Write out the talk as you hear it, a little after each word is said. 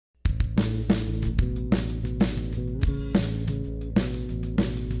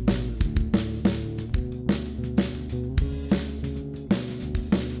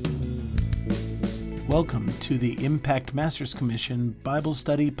Welcome to the Impact Masters Commission Bible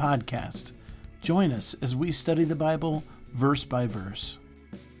Study Podcast. Join us as we study the Bible verse by verse.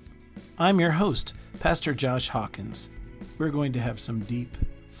 I'm your host, Pastor Josh Hawkins. We're going to have some deep,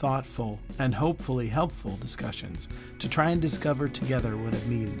 thoughtful, and hopefully helpful discussions to try and discover together what it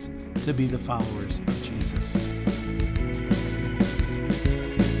means to be the followers of Jesus.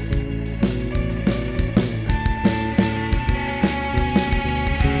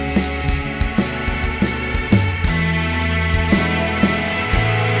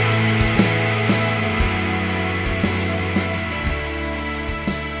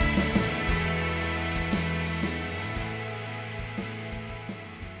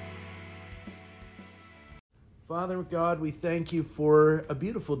 Father God, we thank you for a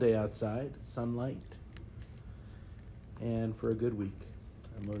beautiful day outside, sunlight, and for a good week.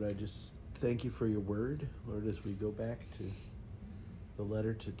 And Lord, I just thank you for your word. Lord, as we go back to the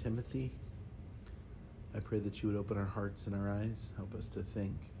letter to Timothy, I pray that you would open our hearts and our eyes, help us to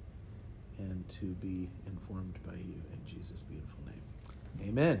think and to be informed by you in Jesus' beautiful name.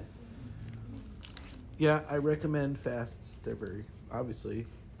 Amen. Yeah, I recommend fasts. They're very, obviously,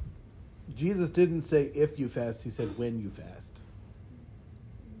 Jesus didn't say if you fast, he said when you fast.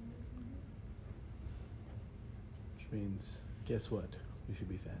 Which means, guess what? We should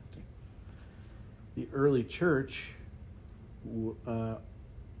be fasting. The early church,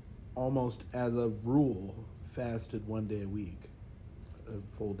 almost as a rule, fasted one day a week,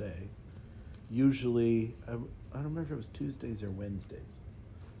 a full day. Usually, I don't remember if it was Tuesdays or Wednesdays.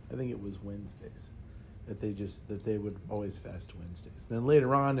 I think it was Wednesdays. That they would always fast Wednesdays. Then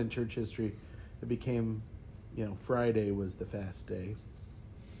later on in church history, it became, Friday was the fast day,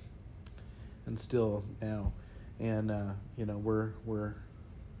 and still now, and we're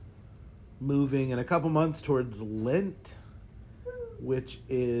moving in a couple months towards Lent, which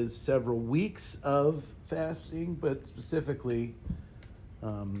is several weeks of fasting, but specifically,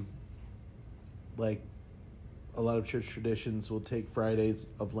 like a lot of church traditions will take Fridays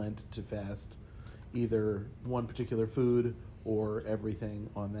of Lent to fast either one particular food or everything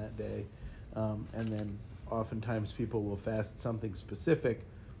on that day. And then oftentimes people will fast something specific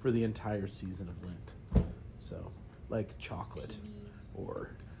for the entire season of Lent. So, like chocolate or...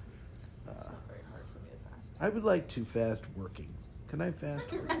 It's not very hard for me to fast. I would like to fast working. Can I fast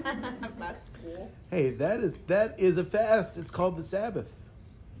working? Fast school. Hey, that is a fast. It's called the Sabbath.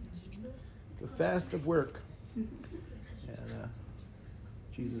 The fast of work. And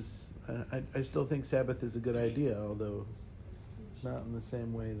Jesus... I still think Sabbath is a good idea, although not in the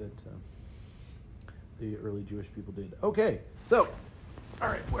same way that the early Jewish people did. Okay, so, all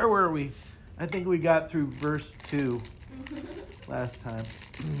right, where were we? I think we got through verse 2 last time.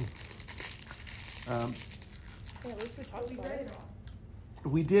 At least we talked about it.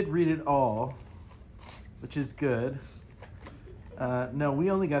 We did read it all, which is good. No, we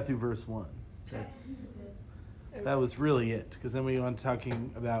only got through verse 1. That was really it, because then we went on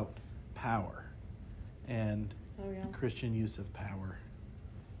talking about power and Christian use of power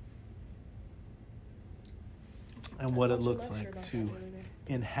and what it looks like to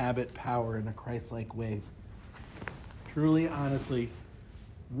inhabit power in a Christ-like way. Truly, honestly,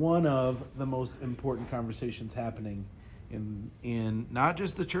 one of the most important conversations happening in not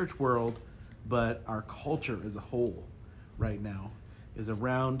just the church world, but our culture as a whole right now is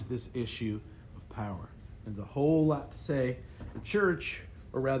around this issue of power. There's a whole lot to say. The church,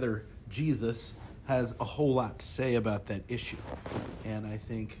 or rather Jesus, has a whole lot to say about that issue. And I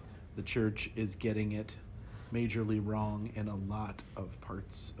think the church is getting it majorly wrong in a lot of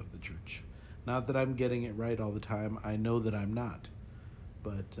parts of the church. Not that I'm getting it right all the time. I know that I'm not.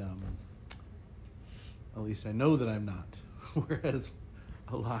 But at least I know that I'm not. Whereas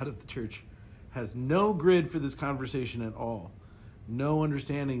a lot of the church has no grid for this conversation at all. No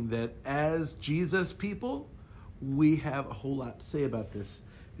understanding that as Jesus people, we have a whole lot to say about this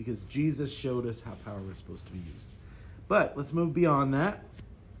because Jesus showed us how power is supposed to be used. But let's move beyond that.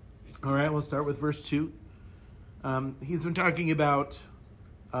 All right, we'll start with verse 2. He's been talking about,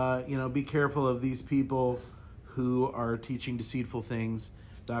 be careful of these people who are teaching deceitful things,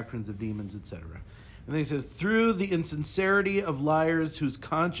 doctrines of demons, etc. And then he says, through the insincerity of liars whose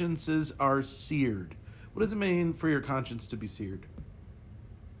consciences are seared. What does it mean for your conscience to be seared?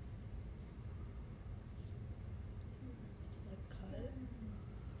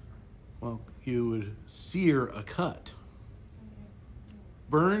 Well, you would sear a cut.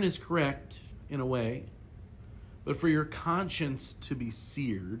 Burn is correct in a way, but for your conscience to be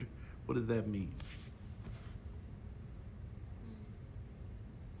seared, what does that mean?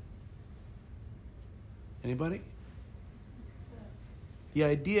 Anybody? The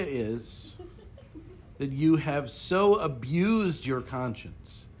idea is that you have so abused your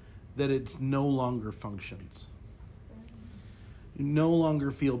conscience that it no longer functions. You no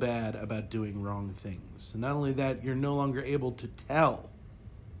longer feel bad about doing wrong things. And not only that, you're no longer able to tell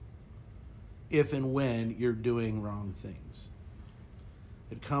if and when you're doing wrong things.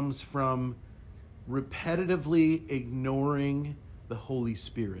 It comes from repetitively ignoring the Holy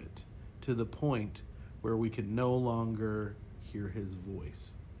Spirit to the point where we can no longer hear his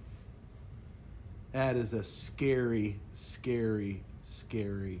voice. That is a scary, scary,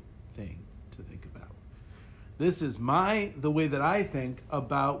 scary thing to think about. This is the way that I think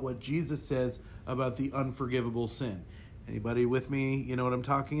about what Jesus says about the unforgivable sin. Anybody with me? You know what I'm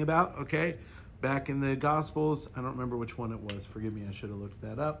talking about? Okay. Back in the Gospels, I don't remember which one it was. Forgive me, I should have looked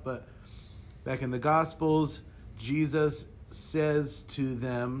that up. But back in the Gospels, Jesus says to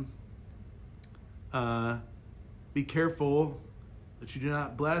them, be careful that you do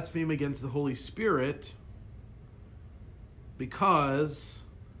not blaspheme against the Holy Spirit, because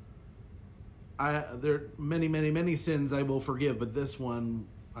there are many, many, many sins I will forgive, but this one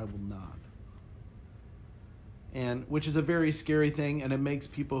I will not. And which is a very scary thing, and it makes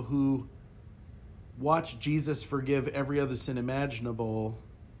people who watch Jesus forgive every other sin imaginable,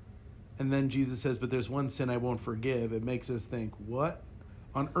 and then Jesus says, but there's one sin I won't forgive. It makes us think, what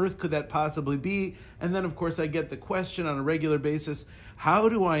on earth could that possibly be? And then, of course, I get the question on a regular basis, how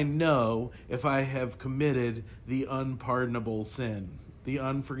do I know if I have committed the unpardonable sin?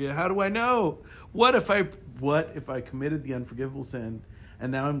 How do I know? What if I committed the unforgivable sin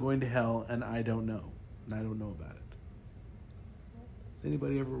and now I'm going to hell and I don't know? And I don't know about it. Has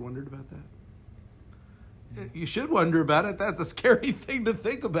anybody ever wondered about that? You should wonder about it. That's a scary thing to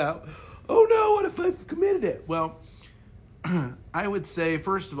think about. Oh no, what if I've committed it? Well, I would say,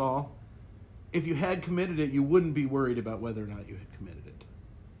 first of all, if you had committed it, you wouldn't be worried about whether or not you had committed it.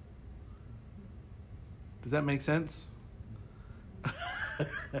 Does that make sense?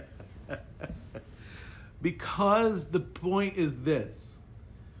 Because the point is this.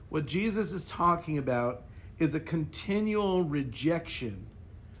 What Jesus is talking about is a continual rejection,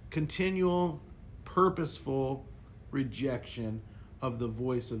 continual purposeful rejection of the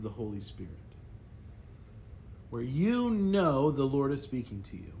voice of the Holy Spirit. Where you know the Lord is speaking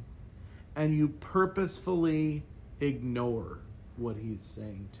to you, and you purposefully ignore what he's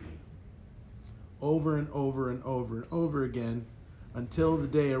saying to you. Over and over and over and over again, until the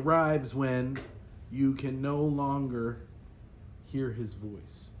day arrives when you can no longer hear his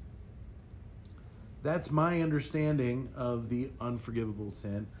voice. That's my understanding of the unforgivable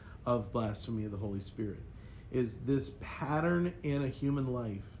sin of blasphemy of the Holy Spirit, is this pattern in a human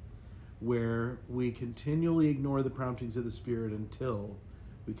life where we continually ignore the promptings of the Spirit until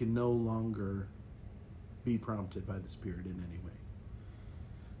we can no longer be prompted by the Spirit in any way.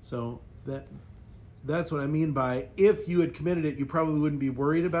 So that's what I mean by, if you had committed it, you probably wouldn't be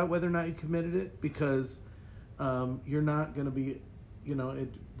worried about whether or not you committed it, because you're not going to be,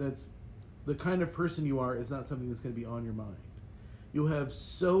 that's the kind of person you are is not something that's going to be on your mind. You have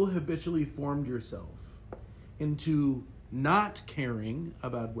so habitually formed yourself into not caring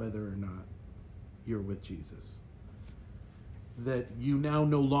about whether or not you're with Jesus that you now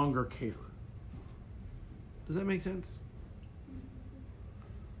no longer care. Does that make sense?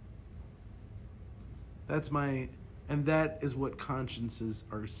 And that is what consciences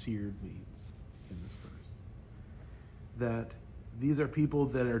are seared means in this verse. That these are people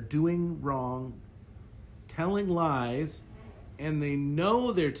that are doing wrong, telling lies, and they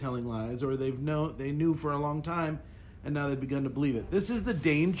know they're telling lies, or they knew for a long time, and now they've begun to believe it. This is the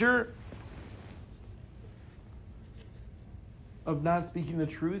danger of not speaking the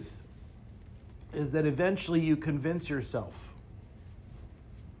truth, is that eventually you convince yourself.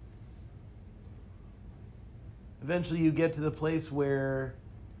 Eventually you get to the place where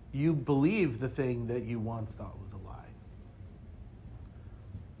you believe the thing that you once thought was a lie.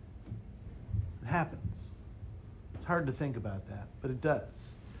 It happens. It's hard to think about that, but it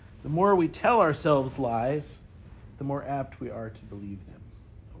does. The more we tell ourselves lies, the more apt we are to believe them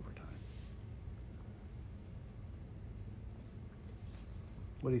over time.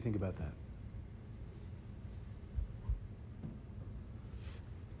 What do you think about that?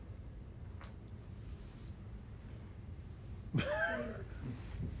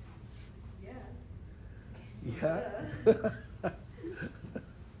 Yeah.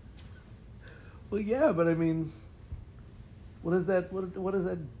 Well, yeah, but I mean, what is that? What is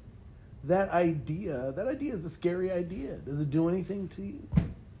that? That idea is a scary idea. Does it do anything to you? I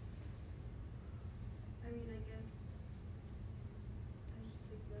mean, I guess I just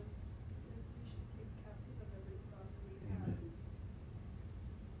think that we should take captive of every thought that we have.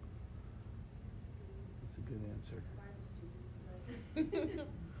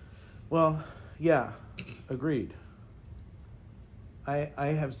 Well, yeah, agreed. I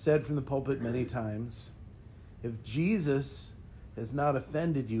have said from the pulpit many times, if Jesus has not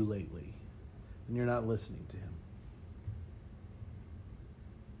offended you lately, then you're not listening to him.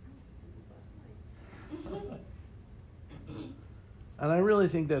 And I really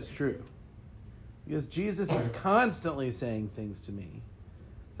think that's true. Because Jesus is constantly saying things to me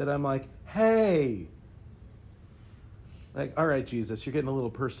that I'm like, hey. Like, all right, Jesus, you're getting a little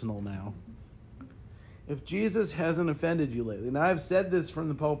personal now. If Jesus hasn't offended you lately, now I've said this from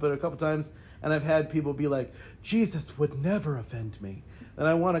the pulpit a couple times, and I've had people be like, Jesus would never offend me. And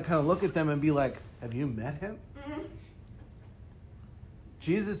I want to kind of look at them and be like, have you met him?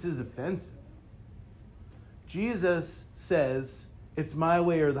 Jesus is offensive. Jesus says, it's my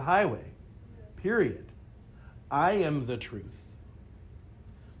way or the highway. Period. I am the truth.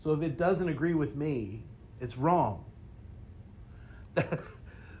 So if it doesn't agree with me, it's wrong.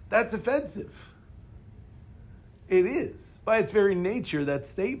 That's offensive. It is. By its very nature, that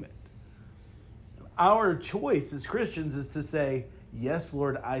statement. Our choice as Christians is to say, yes,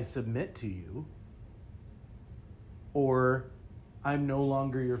 Lord, I submit to you, or I'm no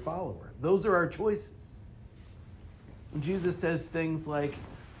longer your follower. Those are our choices. When Jesus says things like,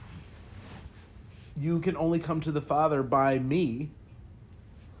 you can only come to the Father by me,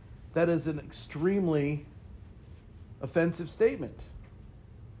 that is an extremely offensive statement.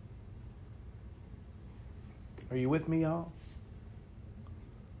 Are you with me, y'all?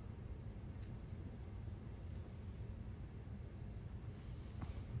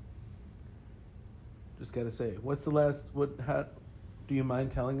 Just got to say, how do you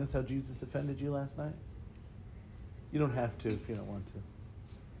mind telling us how Jesus offended you last night? You don't have to if you don't want to.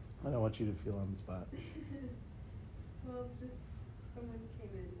 I don't want you to feel on the spot. Well, just someone came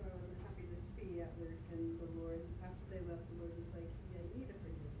in who I wasn't happy to see at work, and the Lord, after they left, the Lord was like, yeah, you need to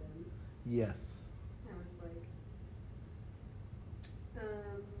forgive them. Yes. I was like,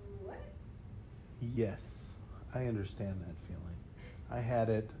 what? Yes. I understand that feeling. I had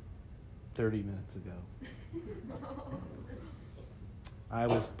it 30 minutes ago. I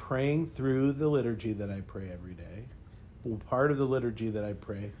was praying through the liturgy that I pray every day. Well, part of the liturgy that I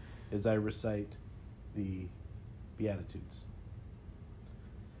pray is I recite the Beatitudes.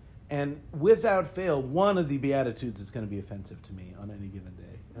 And without fail, one of the Beatitudes is going to be offensive to me on any given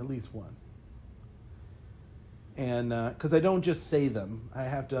day. At least one. And because I don't just say them, I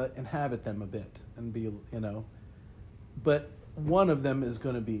have to inhabit them a bit and be, But one of them is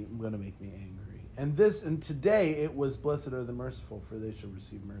going to make me angry. And today it was, blessed are the merciful, for they shall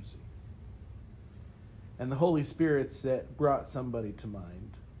receive mercy. And the Holy Spirit brought somebody to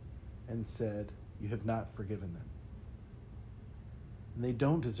mind and said, you have not forgiven them. And they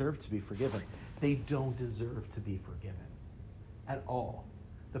don't deserve to be forgiven. They don't deserve to be forgiven at all.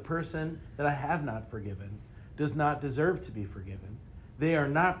 The person that I have not forgiven does not deserve to be forgiven. They are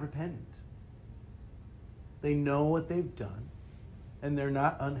not repentant. They know what they've done, and they're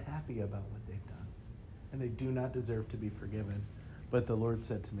not unhappy about what they've done. And they do not deserve to be forgiven. But the Lord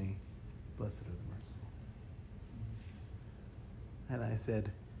said to me, blessed are the merciful. And I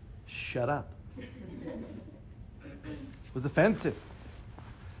said, shut up. It was offensive.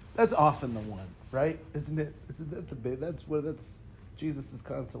 That's often the one, right? Isn't it? Isn't that the big? That's Jesus is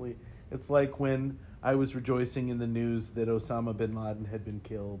constantly. It's like when I was rejoicing in the news that Osama bin Laden had been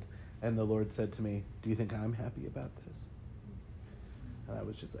killed, and the Lord said to me, do you think I'm happy about this? And I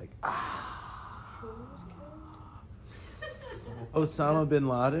was just like, Who was killed? Osama bin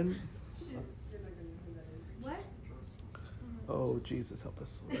Laden? You're not going to know who that is. What? Oh, Jesus, help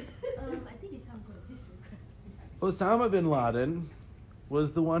us, Lord. I think it's some kind of history. Osama bin Laden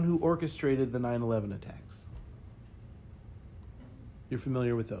was the one who orchestrated the 9/11 attacks. You're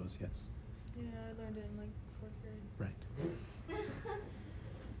familiar with those, yes? Yeah, I learned it in 4th grade. Right.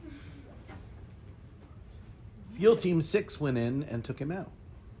 SEAL Team 6 went in and took him out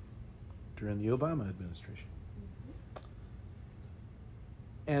during the Obama administration.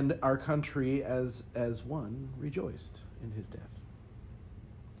 And our country as one rejoiced in his death.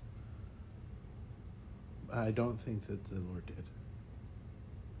 I don't think that the Lord did.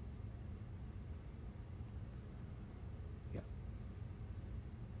 Yeah.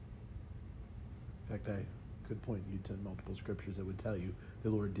 In fact, I could point you to multiple scriptures that would tell you the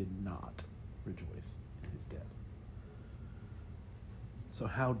Lord did not rejoice in his death. So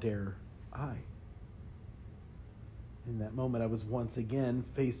how dare I? In that moment, I was once again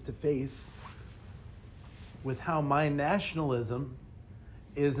face to face with how my nationalism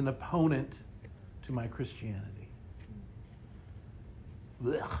is an opponent to my Christianity.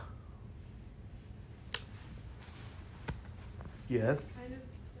 Ugh. Yes. Kind of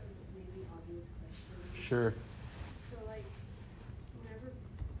a maybe obvious question. Sure. So like, whenever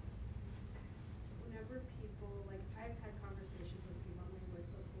people, like, I've had conversations with people I'm with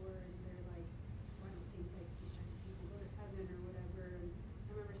before, and they're like, well, I don't think like these type of people go to heaven or whatever. And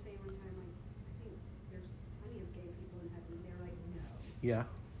I remember saying one time, like, I think there's plenty of gay people in heaven. And they were like, no. Yeah.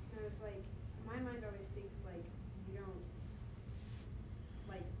 And I was like, my mind always thinks like, you don't,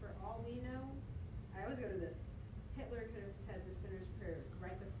 like, for all we know, I always go to this. Hitler could have said the sinner's prayer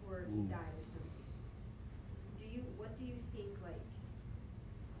right before he died or something. What do you think, like,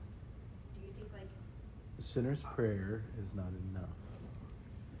 The sinner's prayer is not enough.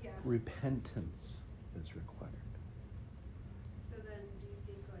 yeah. Repentance is required. So then do you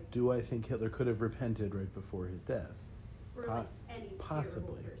think, like, Do I think Hitler could have repented right before his death? or like any Possibly.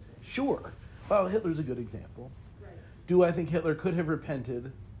 terrible person? Sure. Well, Hitler's a good example. Right. Do I think Hitler could have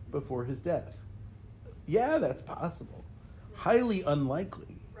repented before his death? Yeah, that's possible. Highly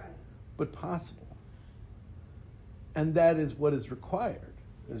unlikely, Right. but possible. And that is what is required,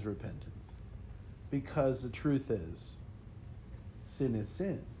 is repentance. Because the truth is, sin is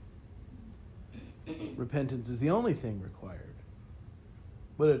sin. Repentance is the only thing required.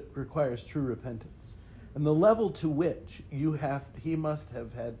 But it requires true repentance. And the level to which he must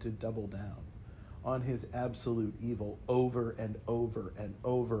have had to double down on his absolute evil over and over and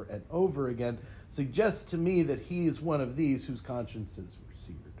over and over again suggests to me that he is one of these whose consciences were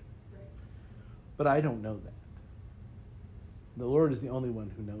seared. Right. But I don't know that. The Lord is the only one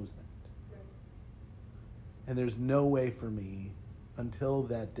who knows that. Right. And there's no way for me, until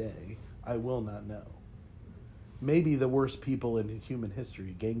that day, I will not know. Maybe the worst people in human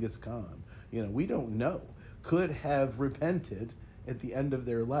history, Genghis Khan, we don't know, could have repented at the end of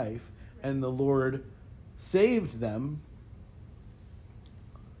their life, and the Lord saved them.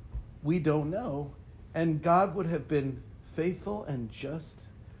 We don't know. And God would have been faithful and just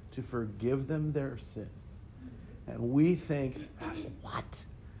to forgive them their sins. And we think, what?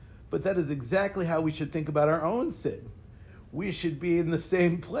 But that is exactly how we should think about our own sin. We should be in the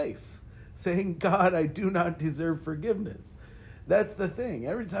same place, saying, God, I do not deserve forgiveness. That's the thing.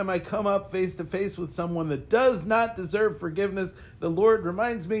 Every time I come up face to face with someone that does not deserve forgiveness, the Lord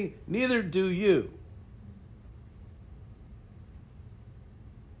reminds me, neither do you.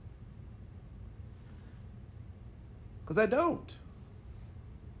 Because I don't.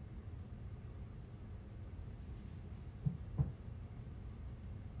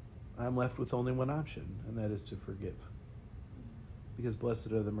 I'm left with only one option, and that is to forgive. Because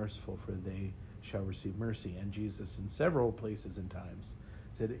blessed are the merciful, for they shall receive mercy. And Jesus, in several places and times,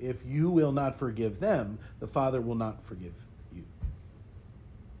 said, if you will not forgive them, the Father will not forgive you.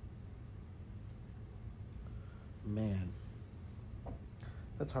 Man,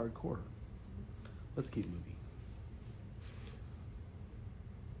 that's hardcore. Let's keep moving.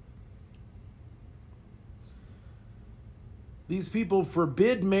 These people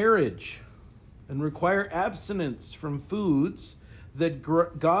forbid marriage and require abstinence from foods that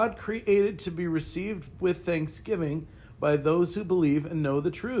God created to be received with thanksgiving by those who believe and know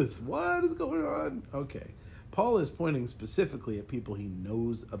the truth. What is going on? Okay. Paul is pointing specifically at people he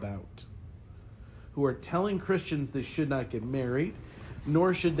knows about, who are telling Christians they should not get married,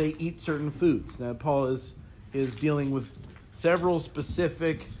 nor should they eat certain foods. Now, Paul is dealing with several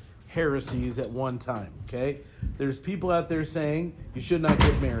specific heresies at one time, okay? There's people out there saying you should not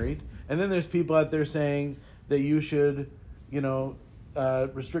get married, and then there's people out there saying that you should,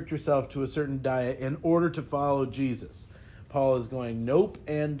 restrict yourself to a certain diet in order to follow Jesus. Paul is going nope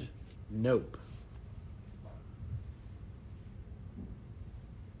and nope.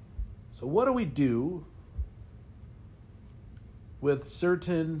 So what do we do with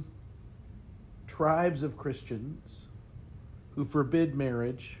certain tribes of Christians who forbid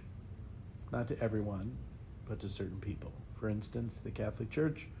marriage, not to everyone, but to certain people? For instance, the Catholic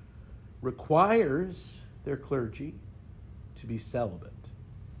Church requires their clergy to be celibate.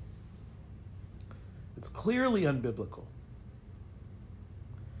 It's clearly unbiblical.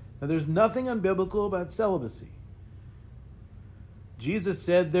 Now, there's nothing unbiblical about celibacy. Jesus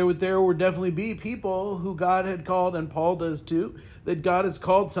said there would definitely be people who God had called, and Paul does too, that God has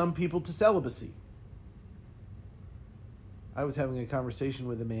called some people to celibacy. I was having a conversation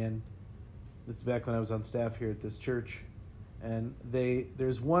with a man, that's back when I was on staff here at this church, and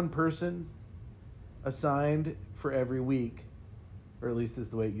there's one person assigned for every week, or at least this is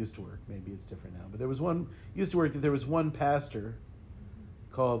the way it used to work. Maybe it's different now. But there was one pastor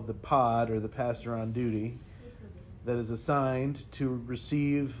called the pod, or the pastor on duty, that is assigned to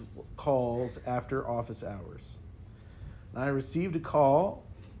receive calls after office hours. And I received a call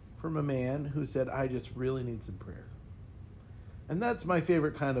from a man who said, I just really need some prayer. And that's my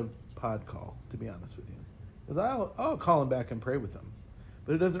favorite kind of pod call, to be honest with you. Because I'll call him back and pray with him.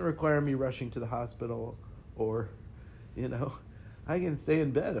 But it doesn't require me rushing to the hospital or, I can stay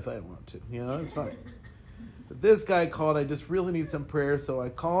in bed if I want to. It's fine. But this guy called, I just really need some prayer. So I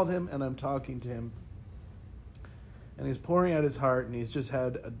called him and I'm talking to him. And he's pouring out his heart and he's just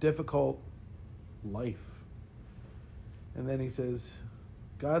had a difficult life. And then he says,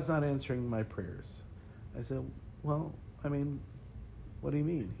 God's not answering my prayers. I said, well, what do you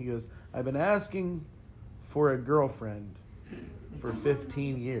mean? He goes, I've been asking for a girlfriend for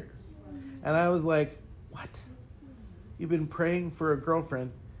 15 years. And I was like, what? You've been praying for a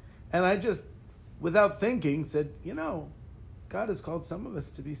girlfriend? And I just, without thinking, said, God has called some of us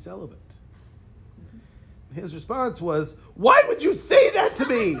to be celibate. His response was, why would you say that to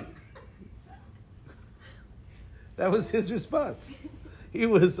me? That was his response. He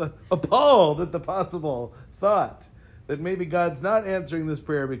was appalled at the possible thought that maybe God's not answering this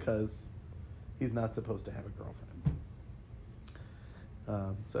prayer because he's not supposed to have a girlfriend.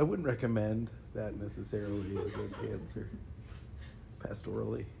 So I wouldn't recommend that necessarily as an answer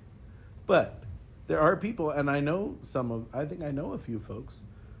pastorally. But there are people, and I think I know a few folks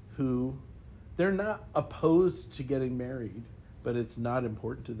who they're not opposed to getting married, but it's not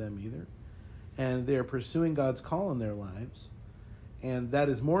important to them either. And they're pursuing God's call in their lives. And that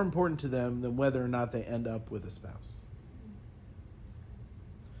is more important to them than whether or not they end up with a spouse.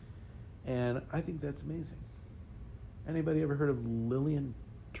 And I think that's amazing. Anybody ever heard of Lillian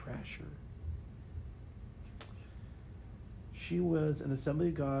Trasher? She was an Assembly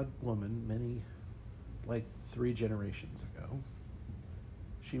of God woman 3 generations ago.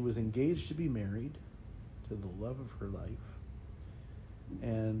 She was engaged to be married to the love of her life.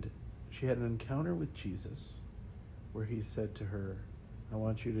 And she had an encounter with Jesus where he said to her, I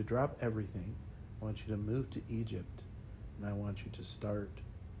want you to drop everything. I want you to move to Egypt. And I want you to start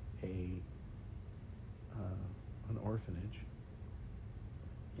an orphanage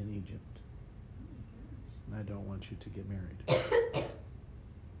in Egypt. And I don't want you to get married.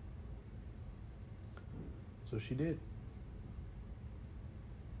 So she did.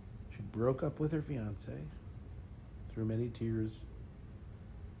 She broke up with her fiance through many tears,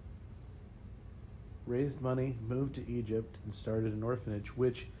 raised money, moved to Egypt, and started an orphanage,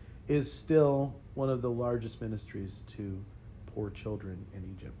 which is still one of the largest ministries to poor children in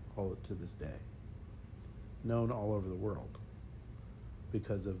Egypt, all to this day. Known all over the world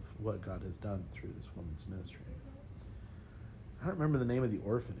because of what God has done through this woman's ministry. I don't remember the name of the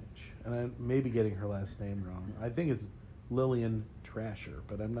orphanage, and I may be getting her last name wrong. I think it's Lillian Trasher,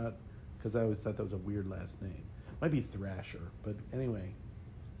 but I'm not, because I always thought that was a weird last name. It might be Thrasher, but anyway.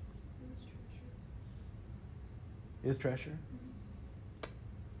 Is Trasher? Mm-hmm.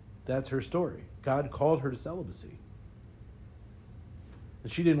 That's her story. God called her to celibacy.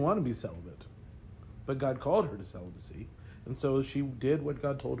 And she didn't want to be celibate, but God called her to celibacy, and so she did what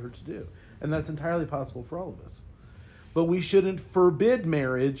God told her to do. And that's entirely possible for all of us. But we shouldn't forbid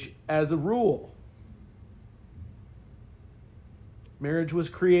marriage as a rule. Marriage was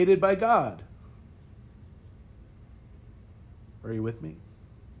created by God. Are you with me?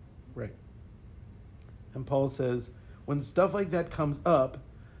 Right. And Paul says, when stuff like that comes up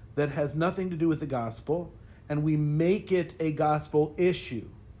that has nothing to do with the gospel, and we make it a gospel issue.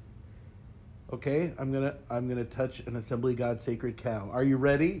 Okay, I'm gonna touch an Assembly of God sacred cow. Are you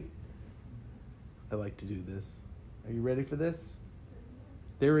ready? I like to do this. Are you ready for this?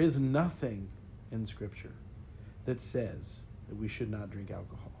 There is nothing in Scripture that says that we should not drink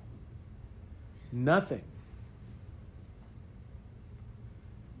alcohol. Nothing.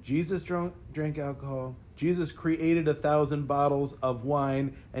 Jesus drank alcohol. Jesus created 1,000 bottles of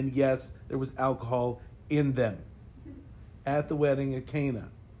wine, and yes, there was alcohol in them at the wedding at Cana.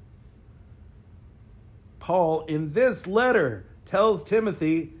 Paul, in this letter, tells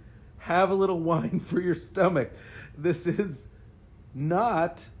Timothy, have a little wine for your stomach. This is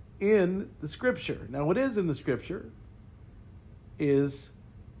not in the Scripture. Now, what is in the Scripture is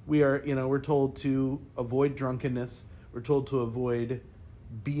we're told to avoid drunkenness. We're told to avoid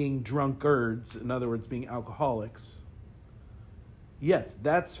being drunkards, in other words, being alcoholics. Yes,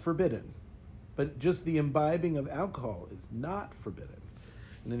 that's forbidden. But just the imbibing of alcohol is not forbidden.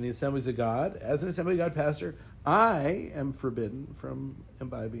 And in the Assemblies of God, as an Assembly of God pastor, I am forbidden from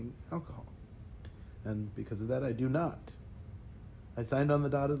imbibing alcohol. And because of that, I do not. I signed on the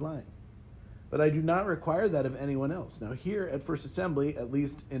dotted line. But I do not require that of anyone else. Now here at First Assembly, at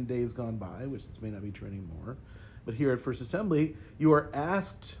least in days gone by, which this may not be true anymore, but here at First Assembly, you are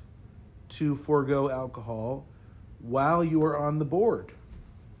asked to forego alcohol while you are on the board,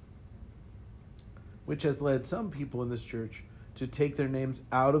 which has led some people in this church to take their names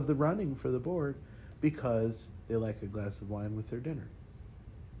out of the running for the board because they like a glass of wine with their dinner.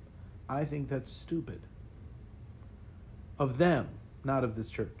 I think that's stupid. Of them, not of this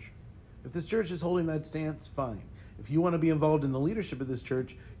church. If this church is holding that stance, fine. If you want to be involved in the leadership of this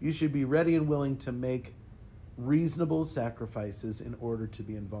church, you should be ready and willing to make reasonable sacrifices in order to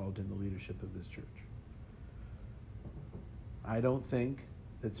be involved in the leadership of this church. I don't think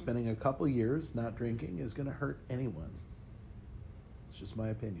that spending a couple years not drinking is going to hurt anyone. It's just my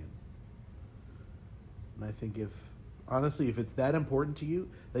opinion. And I think honestly, if it's that important to you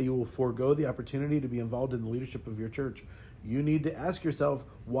that you will forego the opportunity to be involved in the leadership of your church, you need to ask yourself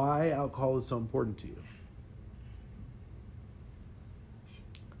why alcohol is so important to you.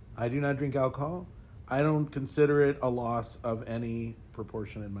 I do not drink alcohol. I don't consider it a loss of any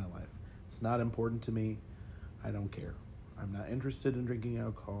proportion in my life. It's not important to me. I don't care. I'm not interested in drinking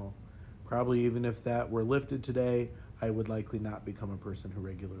alcohol. Probably even if that were lifted today, I would likely not become a person who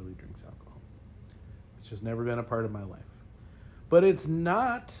regularly drinks alcohol. It's just never been a part of my life. But it's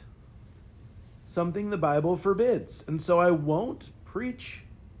not something the Bible forbids. And so I won't preach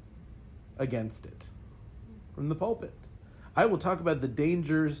against it from the pulpit. I will talk about the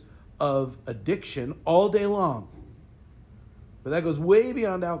dangers of addiction all day long. But that goes way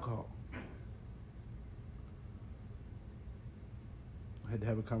beyond alcohol. I had to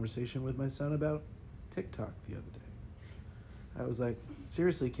have a conversation with my son about TikTok the other day. I was like,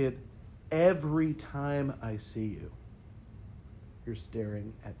 seriously, kid, every time I see you, you're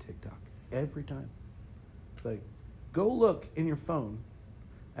staring at TikTok. Every time. It's like, go look in your phone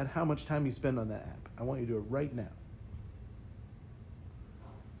at how much time you spend on that app. I want you to do it right now.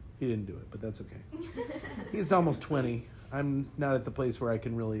 He didn't do it, but that's okay. He's almost 20. I'm not at the place where I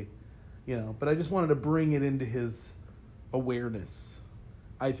can really, but I just wanted to bring it into his awareness.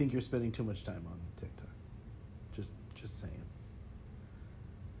 I think you're spending too much time on TikTok. Just saying.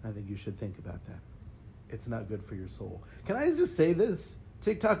 I think you should think about that. It's not good for your soul. Can I just say this?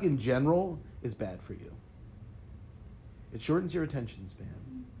 TikTok in general is bad for you. It shortens your attention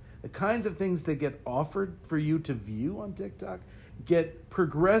span. The kinds of things that get offered for you to view on TikTok get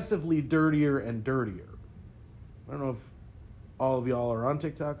progressively dirtier and dirtier. I don't know if all of y'all are on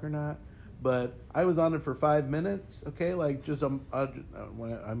TikTok or not, but I was on it for 5 minutes, okay? Like just more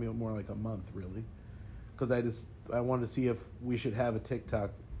like a month, really. Because I wanted to see if we should have a TikTok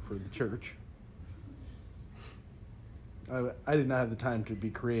for the church. I did not have the time to be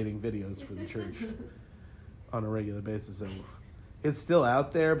creating videos for the church on a regular basis. So it's still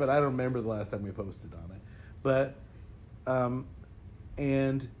out there, but I don't remember the last time we posted on it. But,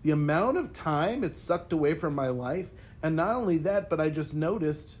 and the amount of time it sucked away from my life, and not only that, but I just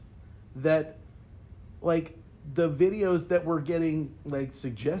noticed that, like, the videos that were getting, like,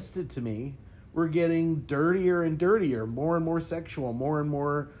 suggested to me were getting dirtier and dirtier, more and more sexual, more and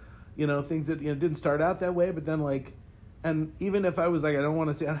more, things that, didn't start out that way, but then, like, and even if I was like, I don't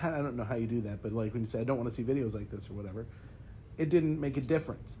want to see, I don't know how you do that, but like when you say, I don't want to see videos like this or whatever, it didn't make a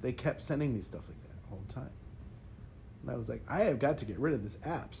difference. They kept sending me stuff like that all the time. And I was like, I have got to get rid of this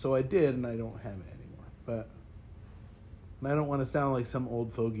app. So I did, and I don't have it anymore. And I don't want to sound like some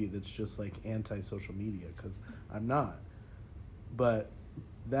old fogey that's just like anti-social media, because I'm not. But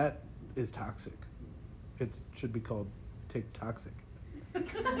that is toxic. It should be called TikToxic.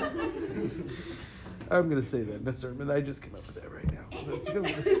 I'm going to say that in a sermon. I just came up with that right now.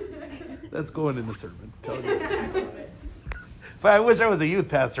 That's going in the sermon. But I wish I was a youth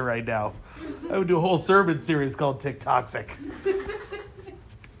pastor right now. I would do a whole sermon series called TikToxic.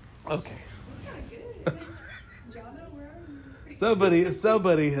 Okay. Somebody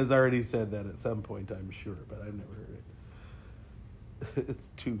has already said that at some point, I'm sure, but I've never heard it. It's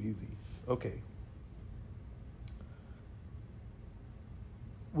too easy. Okay.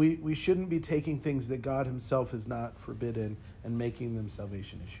 We shouldn't be taking things that God himself has not forbidden and making them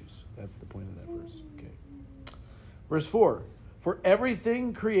salvation issues. That's the point of that verse. Okay. Verse 4. For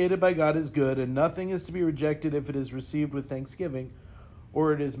everything created by God is good, and nothing is to be rejected if it is received with thanksgiving,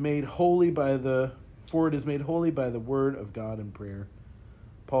 for it is made holy by the word of God and prayer.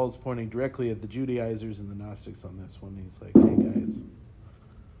 Paul's pointing directly at the Judaizers and the Gnostics on this one. He's like, hey guys,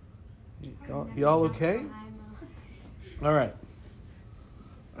 y'all okay? All right.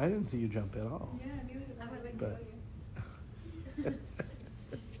 I didn't see you jump at all. Yeah, neither did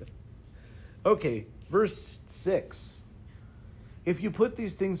I. Okay, verse 6. If you put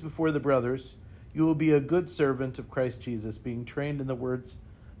these things before the brothers, you will be a good servant of Christ Jesus, being trained in the words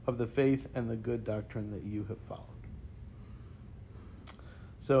of the faith and the good doctrine that you have followed.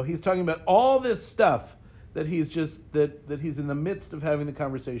 So he's talking about all this stuff that he's in the midst of having the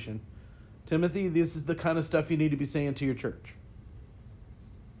conversation. Timothy, this is the kind of stuff you need to be saying to your church.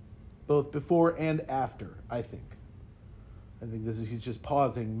 both before and after, I think. He's just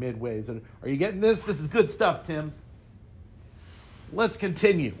pausing midway. So, are you getting this? This is good stuff, Tim. Let's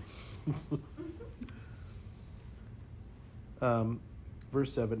continue.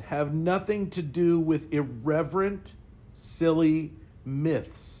 Verse 7, have nothing to do with irreverent, silly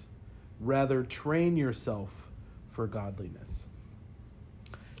myths. Rather, train yourself for godliness.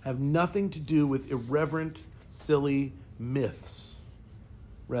 Have nothing to do with irreverent, silly myths.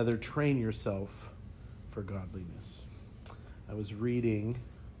 Rather, train yourself for godliness. I was reading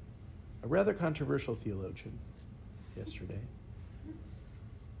a rather controversial theologian yesterday.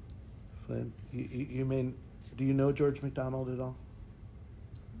 Flynn, do you know George MacDonald at all?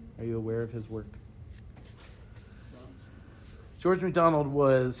 Are you aware of his work? George MacDonald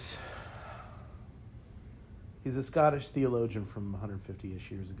he's a Scottish theologian from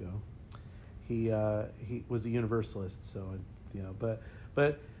 150-ish years ago. He was a Universalist, so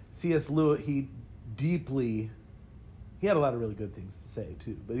but C.S. Lewis, he had a lot of really good things to say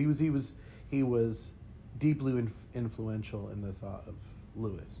too. But he was deeply influential in the thought of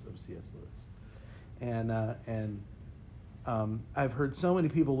C.S. Lewis, and I've heard so many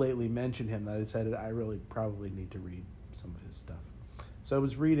people lately mention him that I decided I really probably need to read some of his stuff. So I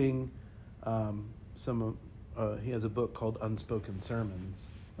was reading he has a book called Unspoken Sermons,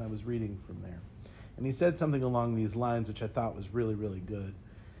 and I was reading from there. And he said something along these lines, which I thought was really, really good.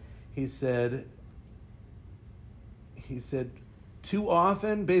 He said, too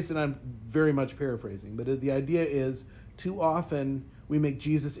often, I'm very much paraphrasing, but the idea is, too often we make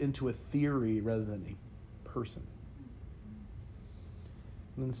Jesus into a theory rather than a person.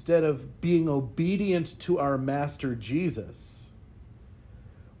 And instead of being obedient to our master Jesus,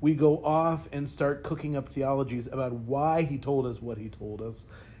 we go off and start cooking up theologies about why he told us what he told us,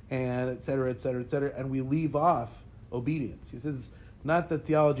 and et cetera, et cetera, et cetera, and we leave off obedience. He says, not that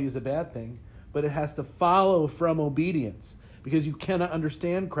theology is a bad thing, but it has to follow from obedience, because you cannot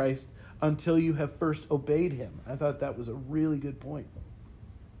understand Christ until you have first obeyed him. I thought that was a really good point.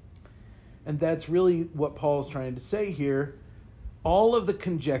 And that's really what Paul is trying to say here. All of the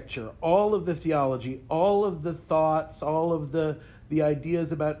conjecture, all of the theology, all of the thoughts, all of the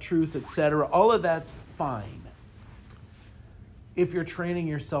ideas about truth, etc., all of that's fine if you're training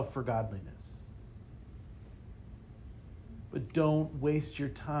yourself for godliness. But don't waste your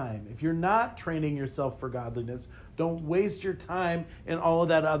time. If you're not training yourself for godliness, don't waste your time in all of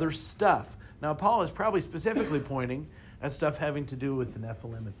that other stuff. Now, Paul is probably specifically pointing at stuff having to do with the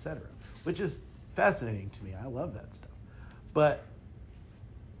Nephilim, etc., which is fascinating to me. I love that stuff. But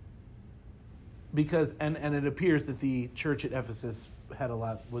because and it appears that the church at Ephesus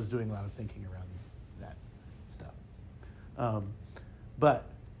was doing a lot of thinking around that stuff.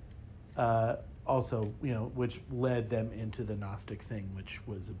 Also, which led them into the Gnostic thing, which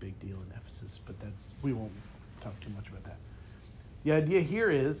was a big deal in Ephesus. But we won't talk too much about that. The idea here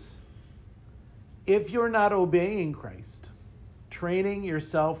is, if you're not obeying Christ, training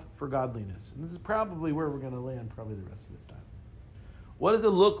yourself for godliness. And this is probably where we're going to land probably the rest of this time. What does it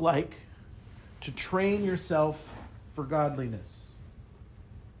look like to train yourself for godliness?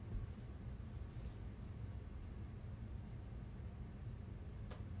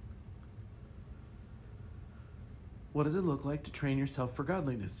 What does it look like to train yourself for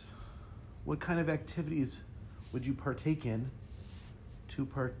godliness? What kind of activities would you partake in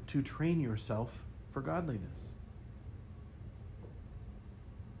to train yourself for godliness?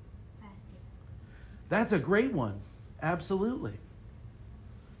 Fasting. That's a great one. Absolutely.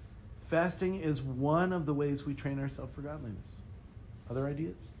 Fasting is one of the ways we train ourselves for godliness. Other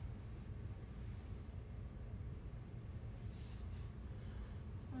ideas?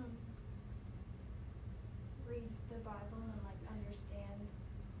 Read the Bible and understand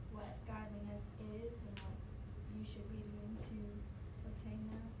what godliness is and what you should be doing to obtain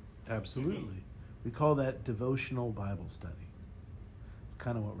that. Absolutely. We call that devotional Bible study. It's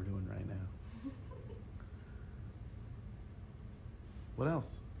kind of what we're doing right now. What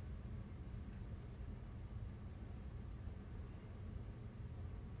else?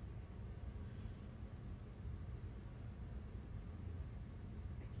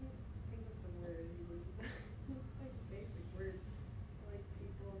 I can't think of the word even. It's like a basic word. Like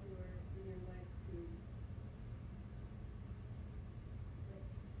people who are in your life who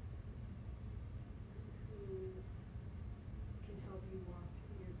can help you walk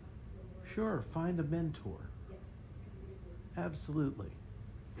in your path of the Lord. Sure, find a mentor. Yes, it can be a word. Absolutely.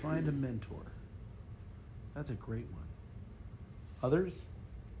 Find a mentor. That's a great one. Others?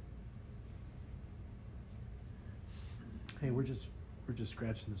 Hey, we're just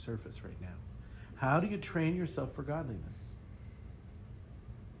scratching the surface right now. How do you train yourself for godliness?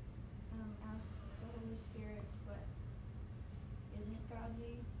 ask the Holy Spirit what isn't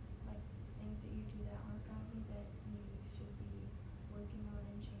godly, like things that you do that aren't godly that you should be working on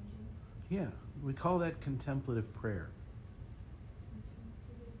and changing? Yeah, we call that contemplative prayer.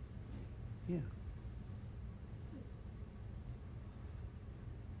 Yeah.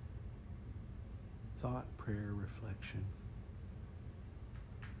 Thought, prayer, reflection.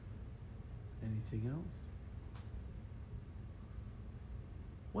 Anything else?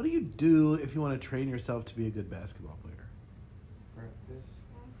 What do you do if you want to train yourself to be a good basketball player? Practice.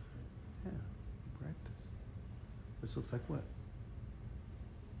 Yeah, practice. Which looks like what?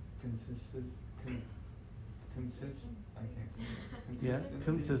 Consistent. I can't say it. Yeah,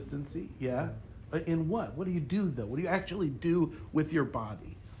 consistency. Yeah. But in what? What do you do though? What do you actually do with your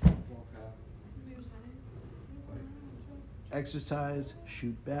body? Walk out. Exercise,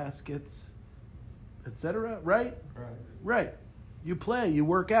 shoot baskets, etc. Right? Right. Right. You play, you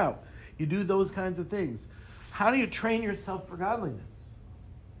work out, you do those kinds of things. How do you train yourself for godliness?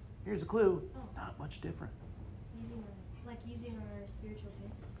 Here's a clue. It's not much different. Using our spiritual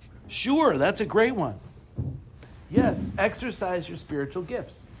gifts. Sure, that's a great one. Yes, exercise your spiritual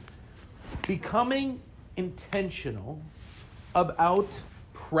gifts. Becoming intentional about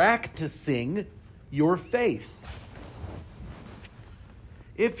practicing your faith.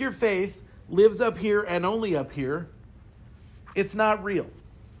 If your faith lives up here and only up here, it's not real.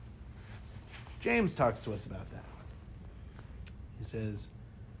 James talks to us about that. He says,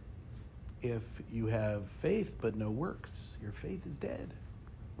 if you have faith but no works, your faith is dead.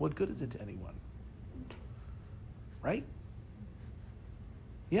 What good is it to anyone? Right?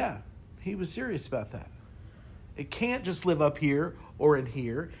 Yeah, he was serious about that. It can't just live up here or in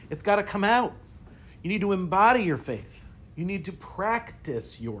here. It's got to come out. You need to embody your faith. You need to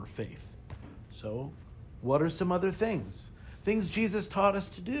practice your faith. So, what are some other things? Things Jesus taught us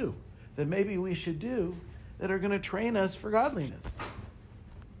to do that maybe we should do that are going to train us for godliness.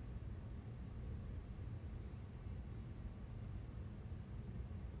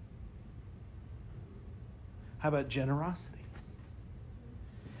 How about generosity?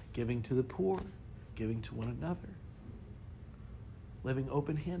 Giving to the poor, giving to one another, living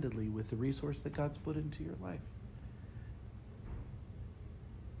open-handedly with the resource that God's put into your life.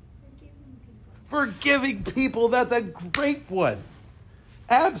 Forgiving people, that's a great one.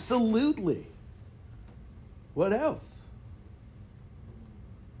 Absolutely. What else?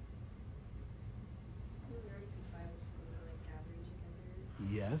 We already said Bible school, like gathering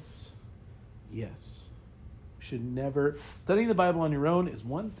together. Yes. Yes. Should never... Studying the Bible on your own is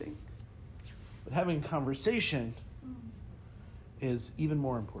one thing, but having a conversation is even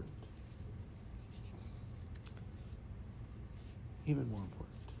more important. Even more important.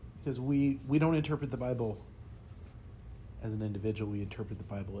 Because we don't interpret the Bible as an individual, we interpret the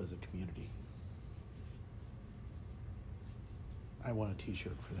Bible as a community. I want a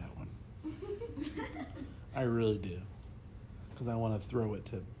t-shirt for that one. I really do. Because I want to throw it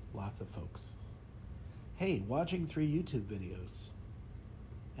to lots of folks. Hey, watching 3 YouTube videos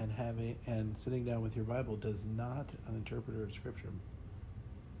and sitting down with your Bible does not an interpreter of Scripture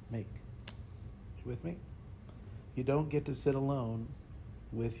make. You with me? You don't get to sit alone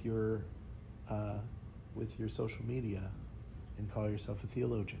with your social media and call yourself a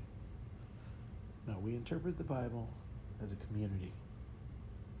theologian. No, we interpret the Bible as a community.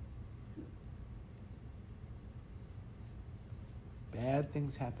 Bad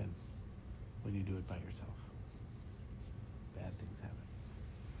things happen when you do it by yourself. Bad things happen.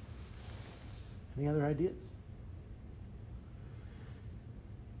 Any other ideas?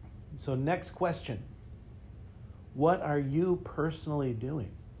 So next question. What are you personally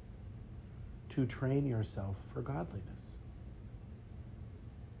doing to train yourself for godliness?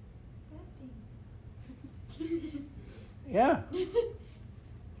 Fasting. Yeah.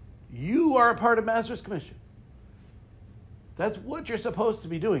 You are a part of Master's Commission. That's what you're supposed to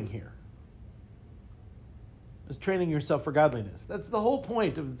be doing here. Is training yourself for godliness. That's the whole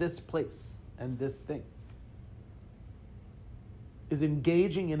point of this place and this thing. Is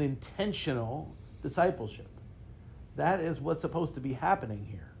engaging in intentional discipleship. That is what's supposed to be happening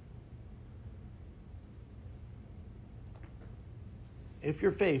here. If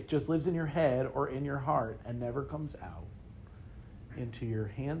your faith just lives in your head or in your heart and never comes out into your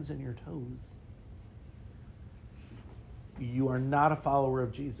hands and your toes, you are not a follower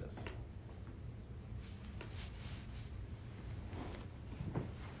of Jesus.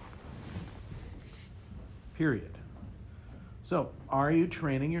 Period. So, are you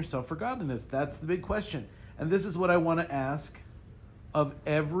training yourself for godliness? That's the big question. And this is what I want to ask of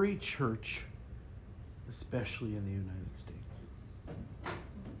every church, especially in the United States.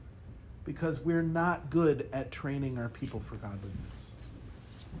 because we're not good at training our people for godliness.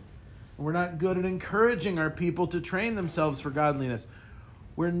 We're not good at encouraging our people to train themselves for godliness.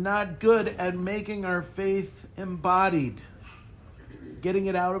 We're not good at making our faith embodied, getting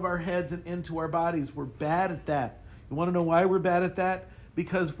it out of our heads and into our bodies. We're bad at that. You want to know why we're bad at that?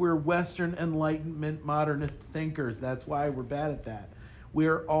 Because we're Western Enlightenment modernist thinkers. That's why we're bad at that.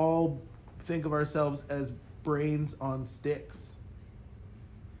 We're all think of ourselves as brains on sticks.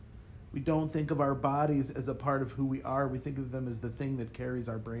 We don't think of our bodies as a part of who we are. We think of them as the thing that carries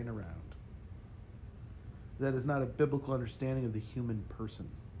our brain around. That is not a biblical understanding of the human person.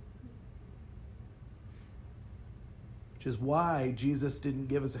 Which is why Jesus didn't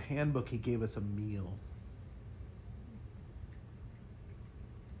give us a handbook, he gave us a meal.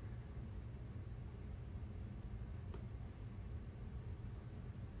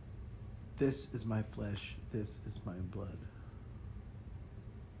 This is my flesh, this is my blood.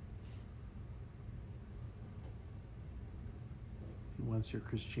 He wants your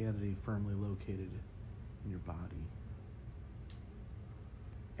Christianity firmly located in your body.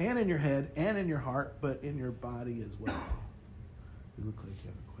 And in your head, and in your heart, but in your body as well. You look like you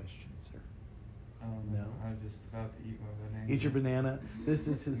have a question, sir. No? I was just about to eat my banana. Eat your banana. This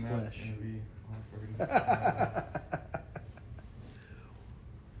is his Now flesh. it's gonna be awkward.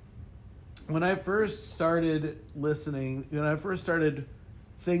 When I first started listening, when I first started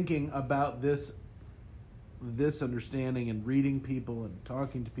thinking about this understanding and reading people and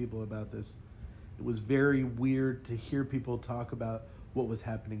talking to people about this, it was very weird to hear people talk about what was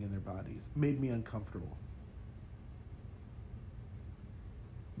happening in their bodies. It made me uncomfortable.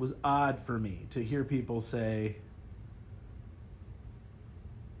 It was odd for me to hear people say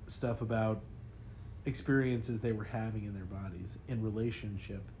stuff about experiences they were having in their bodies in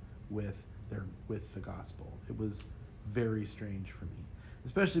relationship with the gospel. It was very strange for me,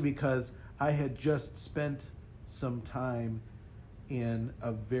 especially because I had just spent some time in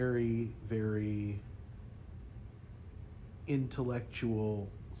a very, very intellectual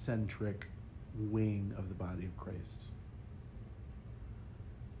centric wing of the body of Christ.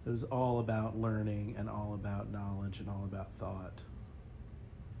 It was all about learning and all about knowledge and all about thought.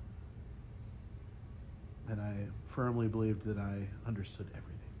 And I firmly believed that I understood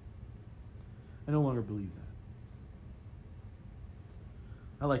everything. I no longer believe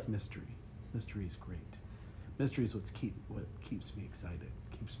that. I like mystery. Mystery is great. Mystery is what keeps me excited,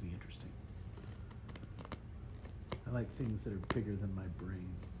 keeps me interesting. I like things that are bigger than my brain.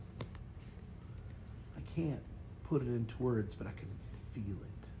 I can't put it into words, but I can feel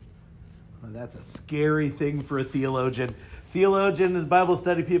it. Well, that's a scary thing for a theologian. Theologian and Bible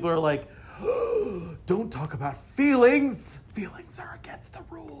study people are like, oh, don't talk about feelings. Feelings are against the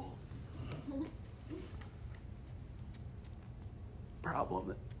rules. Problem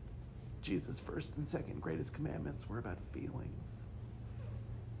that Jesus' first and second greatest commandments were about feelings.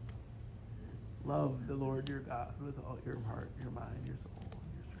 Love the Lord your God with all your heart, your mind, your soul, and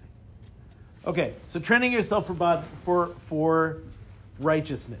your strength. Okay, so training yourself for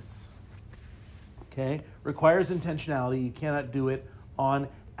righteousness. Okay, requires intentionality. You cannot do it on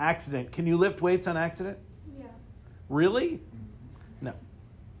accident. Can you lift weights on accident? Yeah. Really? No.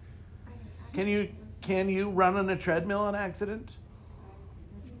 I Can you run on a treadmill on accident?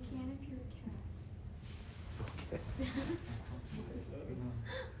 You can if you're a cat. Okay.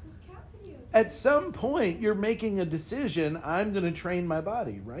 Those cat videos. At some point, you're making a decision, I'm going to train my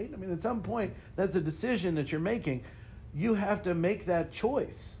body, right? I mean, at some point, that's a decision that you're making. You have to make that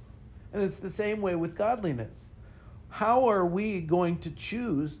choice. And it's the same way with godliness. How are we going to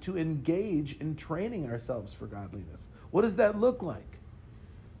choose to engage in training ourselves for godliness? What does that look like?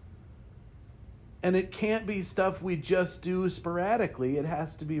 And it can't be stuff we just do sporadically. It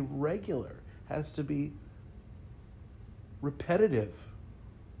has to be regular. It has to be repetitive.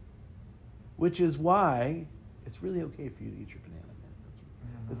 Which is why it's really okay for you to eat your banana, man.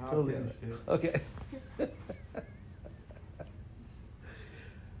 That's totally all right. Okay.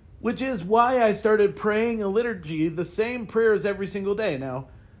 Which is why I started praying a liturgy, the same prayers every single day. Now,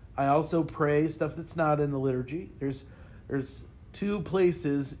 I also pray stuff that's not in the liturgy. There's 2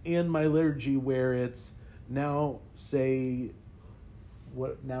 places in my liturgy where it's now pray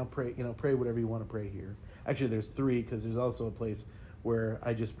pray whatever you want to pray here. Actually, there's 3 because there's also a place where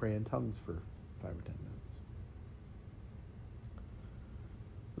I just pray in tongues for 5 or 10 minutes.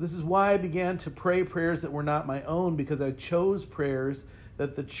 This is why I began to pray prayers that were not my own, because I chose prayers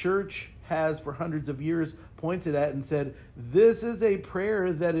that the church has for hundreds of years pointed at and said, this is a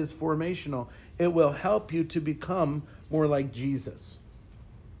prayer that is formational. It will help you to become more like Jesus.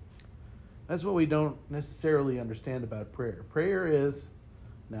 That's what we don't necessarily understand about prayer. Prayer is,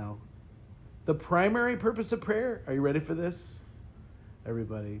 now, The primary purpose of prayer, are you ready for this?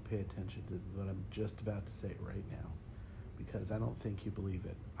 Everybody pay attention to what I'm just about to say right now, because I don't think you believe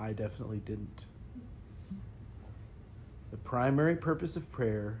it. I definitely didn't. The primary purpose of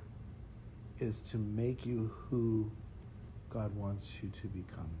prayer is to make you who God wants you to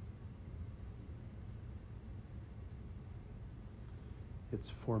become.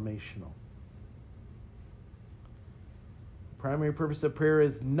 It's formational. The primary purpose of prayer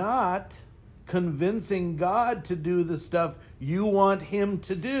is not convincing God to do the stuff you want him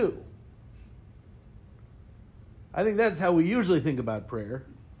to do. I think that's how we usually think about prayer.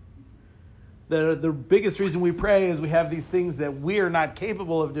 The biggest reason we pray is we have these things that we are not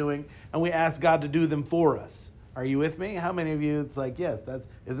capable of doing, and we ask God to do them for us. Are you with me? How many of you, it's like, yes,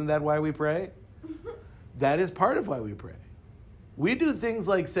 isn't that why we pray? That is part of why we pray. We do things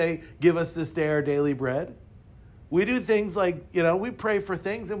like say, give us this day our daily bread. We do things like, we pray for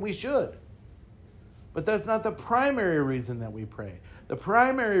things, and we should. But that's not the primary reason that we pray. The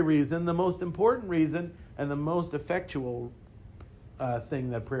primary reason, the most important reason, and the most effectual thing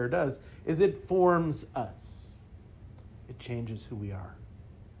that prayer does is it forms us. It changes who we are.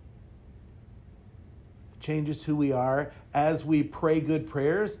 It changes who we are as we pray good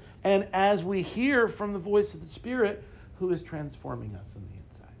prayers and as we hear from the voice of the Spirit who is transforming us on the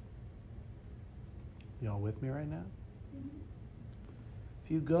inside. You all with me right now? Mm-hmm.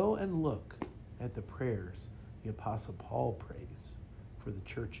 If you go and look at the prayers the Apostle Paul prays for the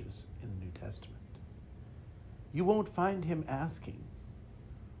churches in the New Testament, you won't find him asking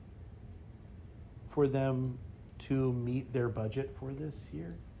for them to meet their budget for this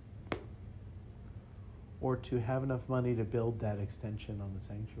year or to have enough money to build that extension on the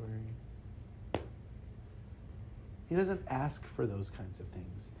sanctuary. He doesn't ask for those kinds of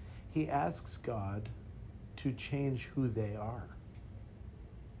things. He asks God to change who they are.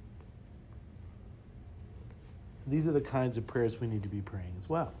 These are the kinds of prayers we need to be praying as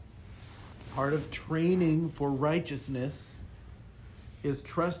well. Part of training for righteousness is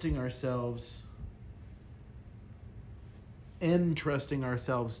trusting ourselves, entrusting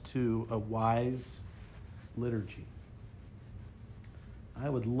ourselves to a wise liturgy. I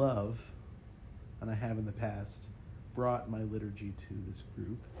would love, and I have in the past, brought my liturgy to this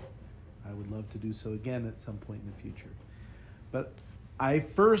group. I would love to do so again at some point in the future. But I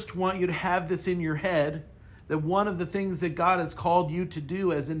first want you to have this in your head, that one of the things that God has called you to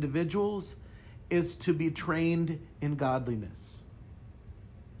do as individuals is to be trained in godliness.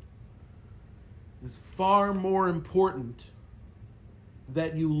 It's far more important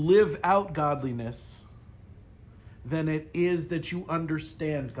that you live out godliness than it is that you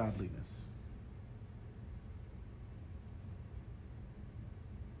understand godliness.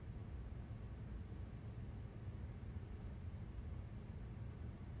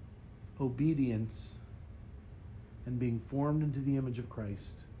 Obedience and being formed into the image of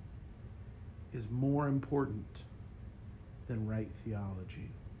Christ is more important than right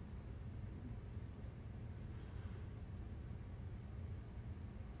theology.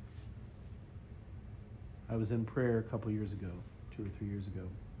 I was in prayer a couple years ago, 2 or 3 years ago.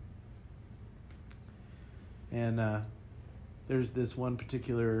 And there's this one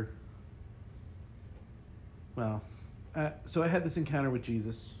particular, so I had this encounter with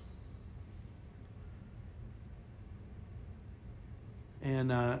Jesus.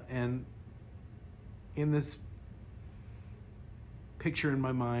 And in this picture in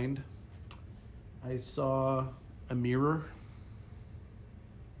my mind, I saw a mirror.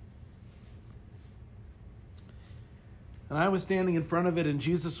 And I was standing in front of it, and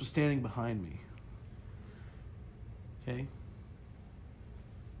Jesus was standing behind me. Okay?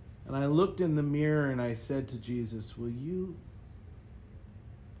 And I looked in the mirror, and I said to Jesus, will you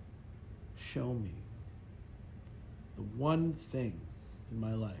show me the one thing in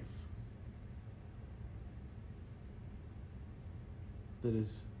my life that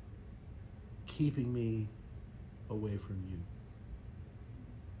is keeping me away from you?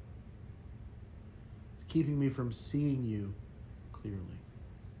 It's keeping me from seeing you clearly.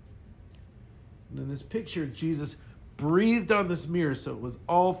 And in this picture, Jesus breathed on this mirror so it was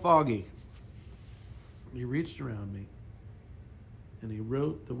all foggy. He reached around me and he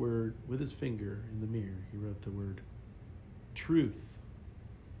wrote the word with his finger in the mirror. He wrote the word truth.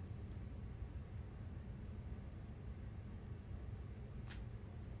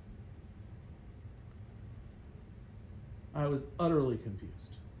 I was utterly confused.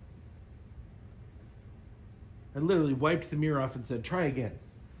 I literally wiped the mirror off and said, try again.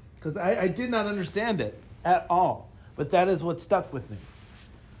 Because I did not understand it at all. But that is what stuck with me.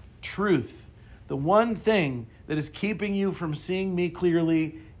 Truth. The one thing that is keeping you from seeing me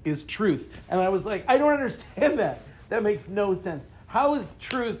clearly is truth. And I was like, I don't understand that. That makes no sense. How is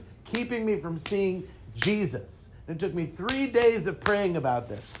truth keeping me from seeing Jesus? And it took me 3 days of praying about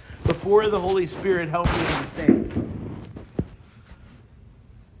this before the Holy Spirit helped me understand.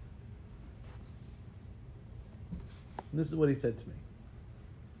 And this is what he said to me.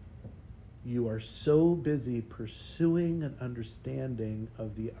 You are so busy pursuing an understanding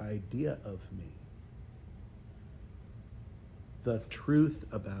of the idea of me, the truth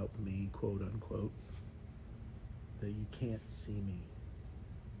about me, quote unquote, that you can't see me.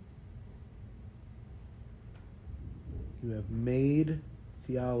 You have made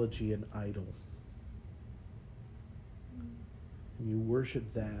theology an idol. And you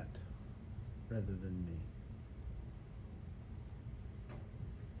worship that rather than me.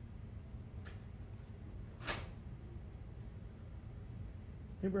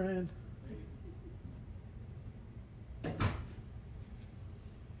 Hey, Brian.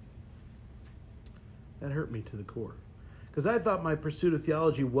 That hurt me to the core. Because I thought my pursuit of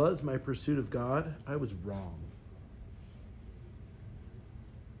theology was my pursuit of God. I was wrong.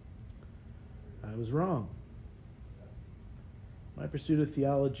 I was wrong. My pursuit of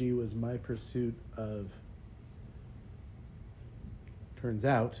theology was my pursuit of, turns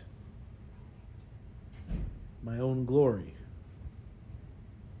out, my own glory.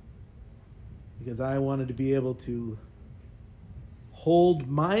 Because I wanted to be able to hold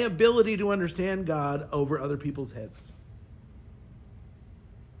my ability to understand God over other people's heads.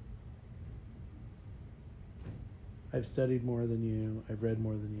 I've studied more than you. I've read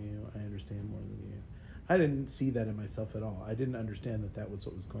more than you. I understand more than you. I didn't see that in myself at all. I didn't understand that that was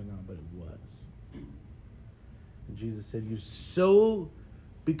what was going on, but it was. And Jesus said, you so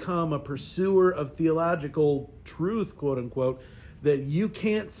become a pursuer of theological truth, quote unquote, that you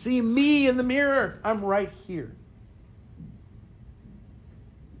can't see me in the mirror. I'm right here.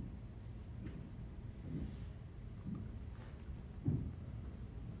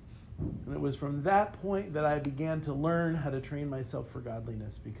 And it was from that point that I began to learn how to train myself for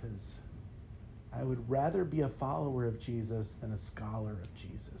godliness, because I would rather be a follower of Jesus than a scholar of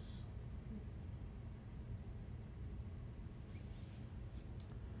Jesus.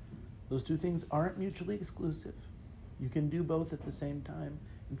 Those two things aren't mutually exclusive. You can do both at the same time.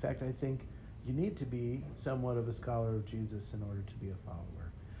 In fact, I think you need to be somewhat of a scholar of Jesus in order to be a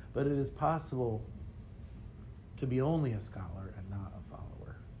follower. But it is possible to be only a scholar and not a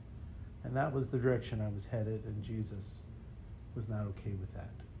follower. And that was the direction I was headed, and Jesus was not okay with that.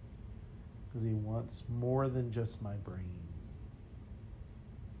 Because he wants more than just my brain.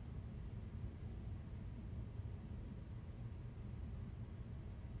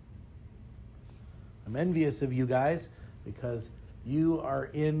 I'm envious of you guys because you are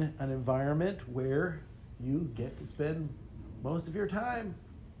in an environment where you get to spend most of your time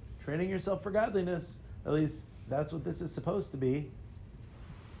training yourself for godliness. At least that's what this is supposed to be.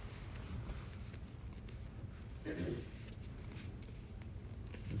 And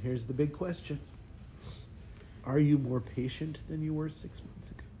here's the big question. Are you more patient than you were 6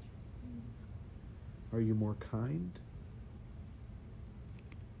 months ago? Are you more kind?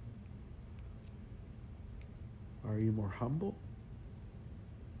 Are you more humble?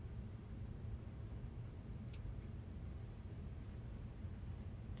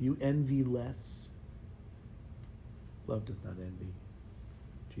 Do you envy less? Love does not envy.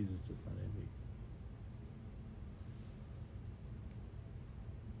 Jesus does not envy.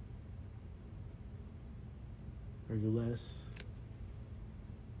 Are you less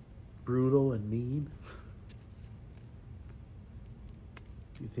brutal and mean?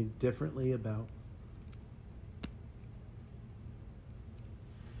 Do you think differently about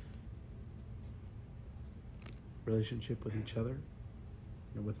relationship with each other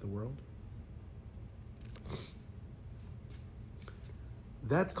and with the world?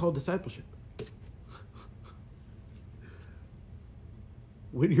 That's called discipleship.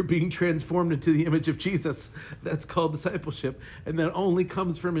 When you're being transformed into the image of Jesus, that's called discipleship. And that only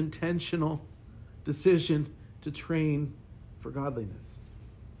comes from intentional decision to train for godliness.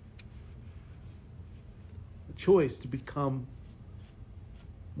 The choice to become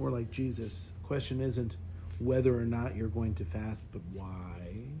more like Jesus. The question isn't whether or not you're going to fast, but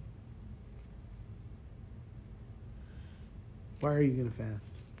why? Why are you going to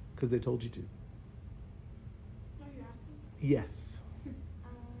fast? Because they told you to. Are you asking? Yes.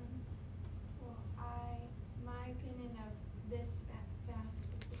 My opinion of this fast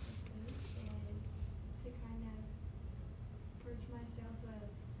specifically is to kind of purge myself of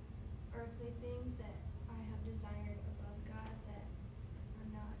earthly things that I have desired above God that are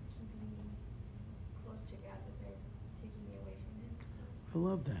not keeping me close to God, but they're taking me away from Him. So. I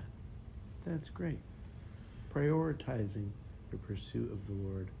love that. That's great. Prioritizing the pursuit of the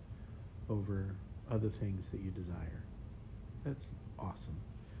Lord over other things that you desire. That's awesome.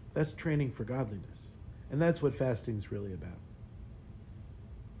 That's training for godliness. And that's what fasting is really about.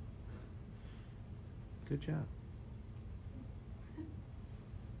 Good job.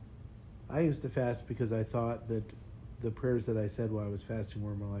 I used to fast because I thought that the prayers that I said while I was fasting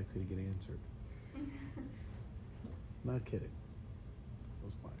were more likely to get answered. Not kidding. That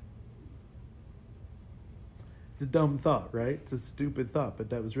was why. It's a dumb thought, right? It's a stupid thought, but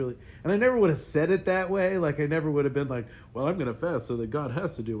that was really... And I never would have said it that way. Like, I never would have been like, well, I'm going to fast so that God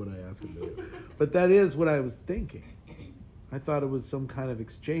has to do what I ask him to do. But that is what I was thinking. I thought it was some kind of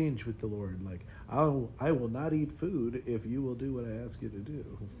exchange with the Lord. Like, I will not eat food if you will do what I ask you to do.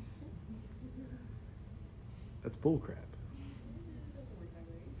 That's bullcrap.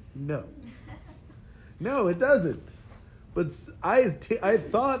 No. No, it doesn't. But I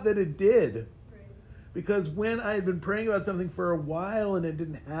thought that it did. Because when I had been praying about something for a while and it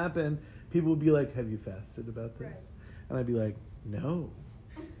didn't happen, people would be like, have you fasted about this? Right. And I'd be like, no.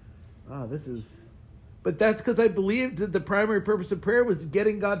 This is... But that's because I believed that the primary purpose of prayer was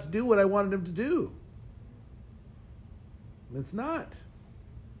getting God to do what I wanted him to do. And it's not.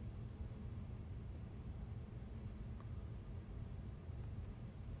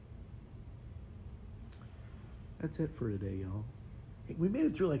 That's it for today, y'all. Hey, we made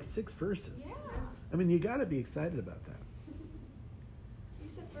it through like 6 verses. Yeah. I mean, you got to be excited about that. You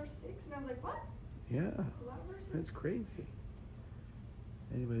said verse 6, and I was like, what? Yeah. That's a lot of verses. That's crazy.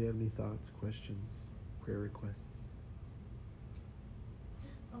 Anybody have any thoughts, questions, prayer requests?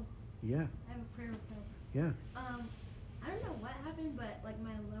 Oh. Yeah. I have a prayer request. Yeah. I don't know what happened, but like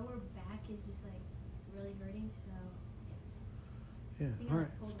my lower back is just like really hurting, so Yeah. I think All I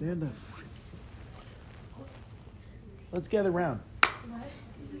right. pulled Stand up. myself. Let's gather round.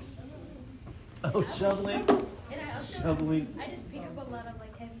 Oh, shoveling. And I also Shoveling. I just pick up a lot of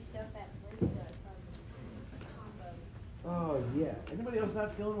like heavy stuff at work, so it's probably Oh, yeah. Anybody else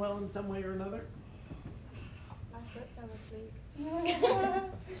not feeling well in some way or another? My foot fell asleep.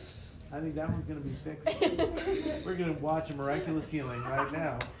 I think that one's going to be fixed. We're going to watch a miraculous healing right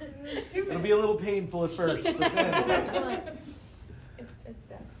now. It'll be a little painful at first, but then... It's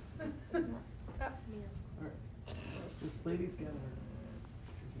death. It's not. All right. Just ladies gather.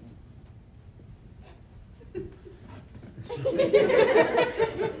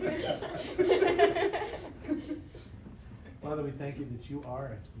 Father, we thank you that you are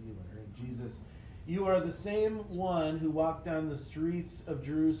a healer. And Jesus, you are the same one who walked down the streets of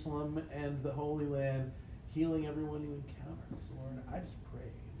Jerusalem and the Holy Land, healing everyone you encounter. So, Lord, I just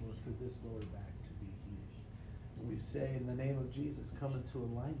pray, Lord, for this lower back to be healed. And we say, in the name of Jesus, come into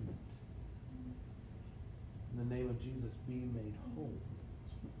alignment. In the name of Jesus, be made whole.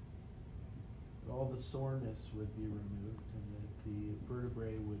 That all the soreness would be removed and that the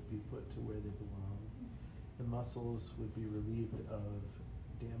vertebrae would be put to where they belong. The muscles would be relieved of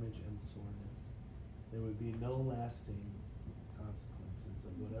damage and soreness. There would be no lasting consequences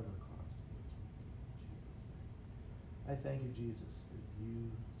of whatever caused this. I thank you, Jesus, that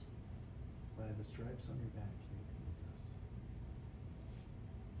you, by the stripes on your back, you healed us.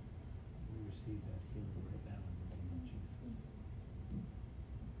 We receive that healing right now in the name of Jesus.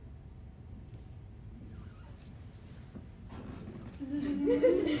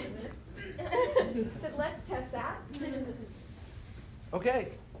 Said, let's test that.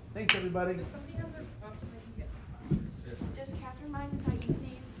 Okay. Thanks, everybody. Does somebody have